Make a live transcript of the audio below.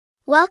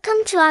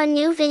Welcome to our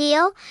new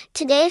video.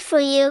 Today for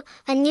you,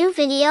 a new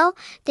video.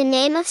 The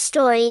name of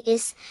story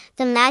is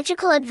The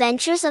Magical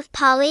Adventures of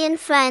Polly and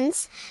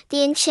Friends,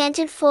 The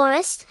Enchanted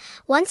Forest.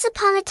 Once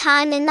upon a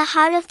time in the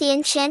heart of the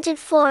Enchanted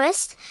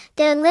Forest,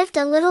 there lived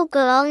a little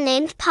girl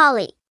named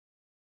Polly.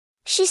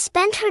 She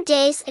spent her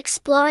days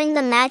exploring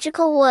the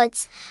magical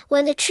woods,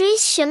 where the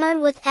trees shimmered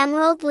with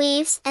emerald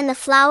leaves and the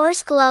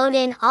flowers glowed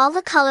in all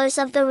the colors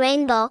of the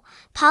rainbow.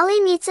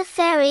 Polly meets a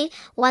fairy.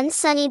 One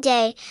sunny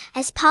day,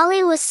 as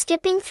Polly was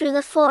skipping through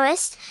the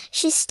forest,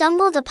 she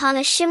stumbled upon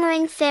a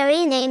shimmering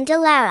fairy named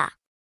Elara.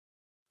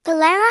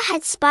 Elara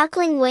had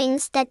sparkling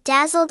wings that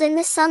dazzled in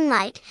the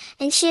sunlight,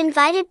 and she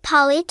invited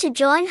Polly to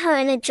join her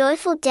in a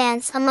joyful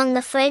dance among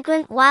the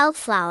fragrant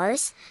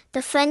wildflowers.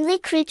 The friendly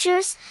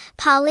creatures,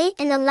 Polly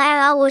and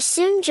Elara, were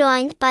soon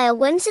joined by a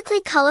whimsically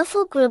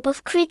colorful group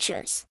of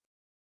creatures,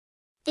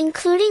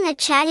 including a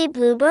chatty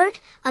bluebird,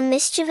 a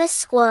mischievous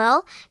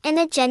squirrel, and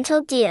a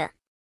gentle deer.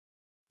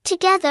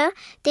 Together,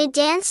 they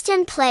danced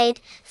and played,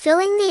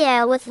 filling the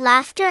air with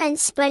laughter and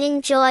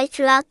spreading joy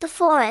throughout the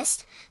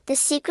forest. The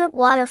secret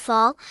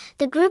waterfall.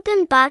 The group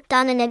embarked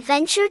on an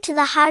adventure to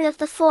the heart of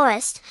the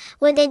forest,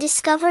 where they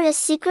discovered a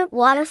secret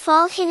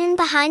waterfall hidden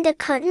behind a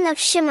curtain of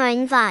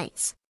shimmering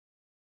vines.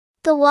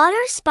 The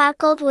water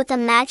sparkled with a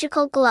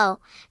magical glow,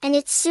 and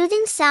its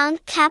soothing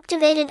sound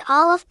captivated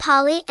all of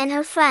Polly and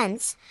her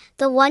friends.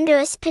 The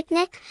wondrous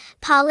picnic.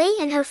 Polly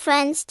and her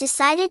friends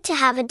decided to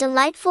have a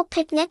delightful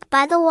picnic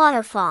by the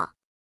waterfall.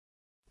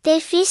 They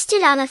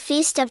feasted on a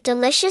feast of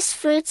delicious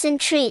fruits and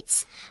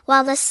treats,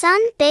 while the sun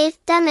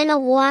bathed them in a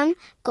warm,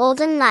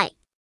 golden light.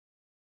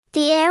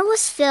 The air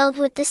was filled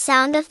with the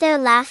sound of their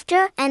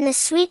laughter and the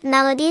sweet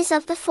melodies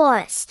of the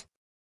forest.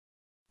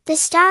 The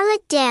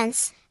starlit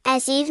dance.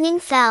 As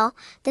evening fell,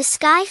 the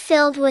sky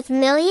filled with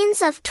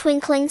millions of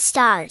twinkling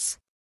stars.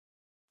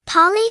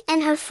 Polly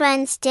and her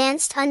friends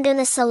danced under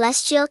the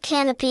celestial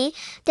canopy,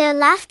 their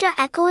laughter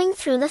echoing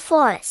through the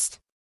forest.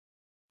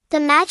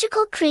 The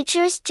magical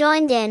creatures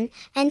joined in,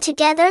 and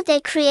together they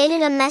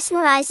created a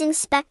mesmerizing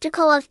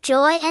spectacle of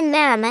joy and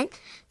merriment.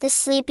 The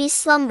sleepy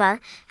slumber.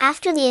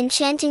 After the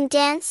enchanting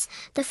dance,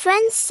 the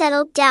friends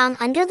settled down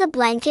under the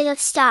blanket of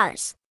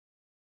stars.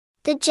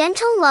 The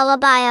gentle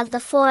lullaby of the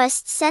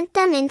forest sent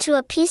them into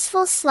a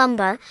peaceful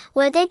slumber,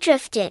 where they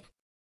drifted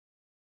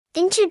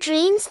into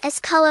dreams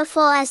as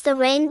colorful as the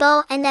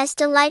rainbow and as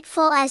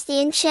delightful as the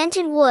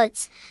enchanted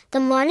woods. The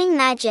morning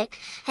magic.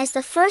 As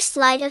the first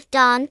light of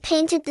dawn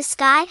painted the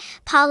sky,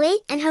 Polly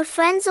and her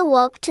friends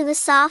awoke to the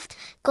soft,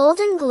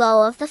 golden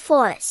glow of the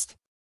forest.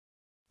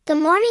 The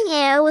morning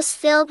air was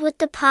filled with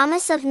the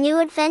promise of new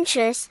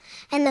adventures,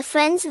 and the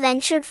friends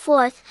ventured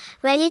forth,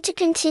 ready to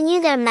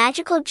continue their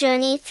magical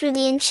journey through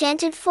the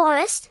enchanted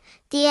forest.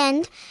 The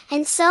end.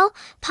 And so,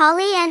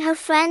 Polly and her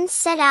friends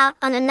set out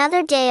on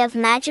another day of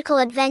magical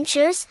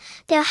adventures,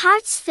 their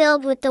hearts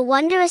filled with the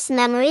wondrous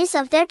memories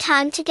of their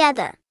time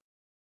together.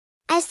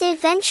 As they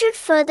ventured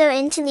further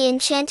into the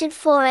enchanted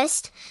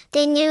forest,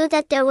 they knew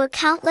that there were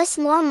countless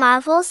more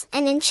marvels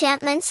and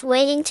enchantments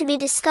waiting to be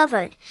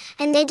discovered,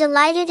 and they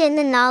delighted in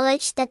the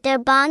knowledge that their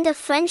bond of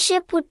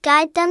friendship would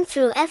guide them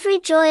through every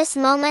joyous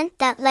moment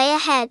that lay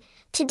ahead.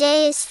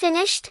 Today is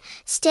finished.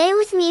 Stay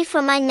with me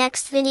for my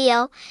next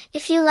video.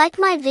 If you like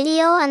my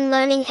video and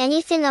learning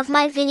anything of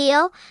my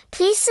video,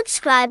 please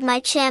subscribe my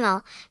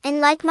channel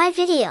and like my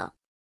video.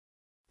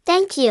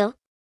 Thank you.